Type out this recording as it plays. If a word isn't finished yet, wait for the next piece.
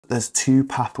there's two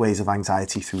pathways of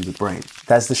anxiety through the brain.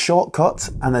 There's the shortcut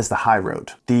and there's the high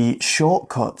road. The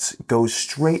shortcut goes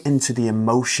straight into the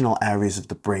emotional areas of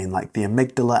the brain, like the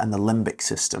amygdala and the limbic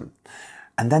system.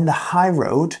 And then the high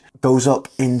road goes up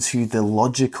into the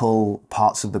logical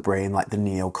parts of the brain, like the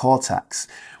neocortex,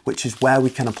 which is where we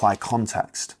can apply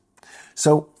context.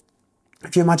 So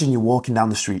if you imagine you're walking down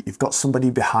the street, you've got somebody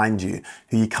behind you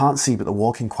who you can't see, but they're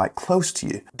walking quite close to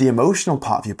you. The emotional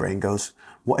part of your brain goes,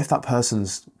 what if that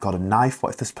person's got a knife?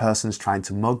 What if this person's trying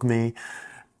to mug me?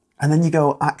 And then you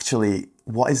go, actually,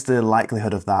 what is the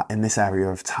likelihood of that in this area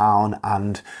of town?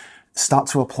 And start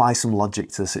to apply some logic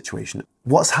to the situation.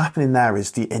 What's happening there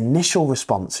is the initial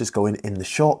response is going in the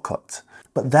shortcut,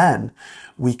 but then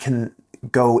we can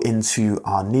go into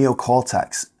our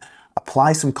neocortex,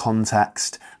 apply some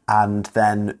context, and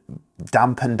then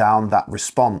dampen down that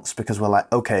response because we're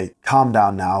like, okay, calm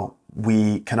down now.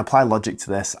 We can apply logic to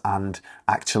this and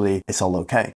actually it's all okay.